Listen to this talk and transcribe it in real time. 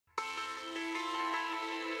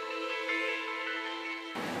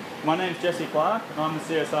My name's Jesse Clark and I'm the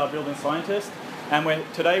CSR Building Scientist, and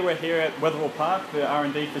today we're here at Weatherall Park, the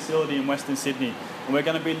R&D facility in Western Sydney, and we're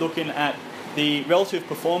going to be looking at the relative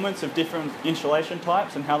performance of different insulation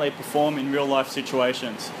types and how they perform in real life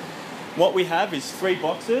situations. What we have is 3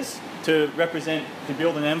 boxes to represent the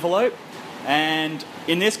building envelope, and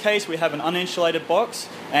in this case we have an uninsulated box,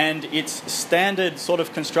 and it's standard sort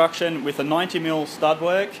of construction with a 90mm stud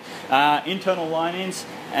work, internal linings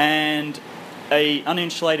and a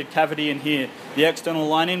uninsulated cavity in here. The external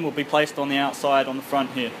lining will be placed on the outside on the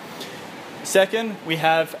front here. Second, we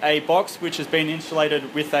have a box which has been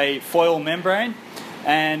insulated with a foil membrane,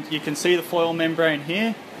 and you can see the foil membrane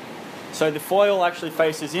here. So the foil actually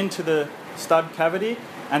faces into the stud cavity,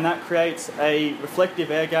 and that creates a reflective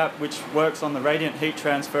air gap which works on the radiant heat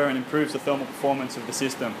transfer and improves the thermal performance of the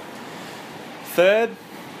system. Third,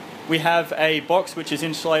 we have a box which is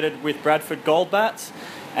insulated with Bradford Gold Batts,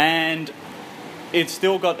 and it's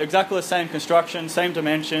still got exactly the same construction, same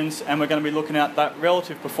dimensions, and we're going to be looking at that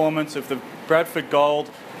relative performance of the Bradford Gold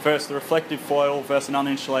versus the reflective foil versus an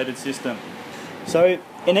uninsulated system. So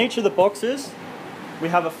in each of the boxes we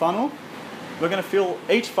have a funnel. We're going to fill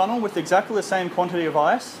each funnel with exactly the same quantity of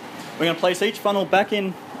ice. We're going to place each funnel back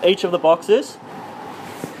in each of the boxes,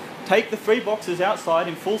 take the 3 boxes outside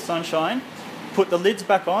in full sunshine, put the lids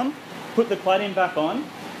back on, put the cladding back on,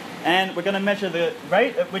 and we're going to measure the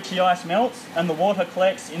rate at which the ice melts and the water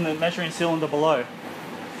collects in the measuring cylinder below.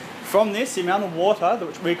 From this, the amount of water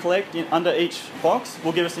that we collect under each box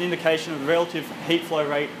will give us an indication of the relative heat flow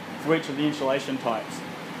rate for each of the insulation types.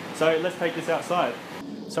 So let's take this outside.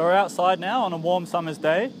 So we're outside now on a warm summer's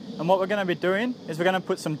day, and what we're going to be doing is we're going to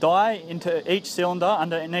put some dye into each cylinder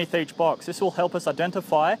underneath each box. This will help us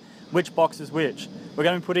identify which box is which. We're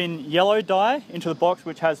going to put in yellow dye into the box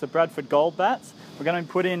which has the Bradford Gold Batts. We're going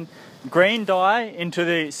to put in green dye into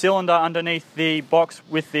the cylinder underneath the box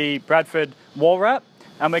with the Bradford wall wrap,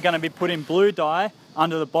 and we're going to be putting blue dye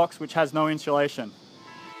under the box which has no insulation.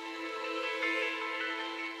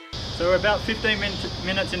 So we're about 15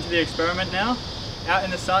 minutes into the experiment now. Out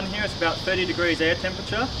in the sun here it's about 30 degrees air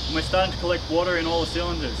temperature, and we're starting to collect water in all the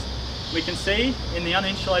cylinders. We can see in the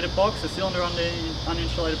uninsulated box, the cylinder under the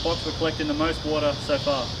uninsulated box, we're collecting the most water so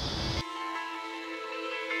far.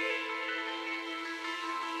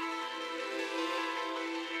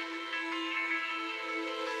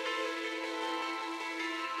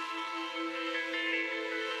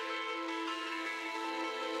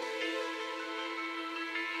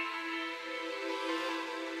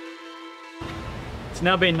 It's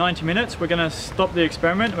now been 90 minutes. We're going to stop the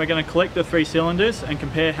experiment. We're going to collect the 3 cylinders and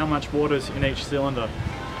compare how much water's in each cylinder.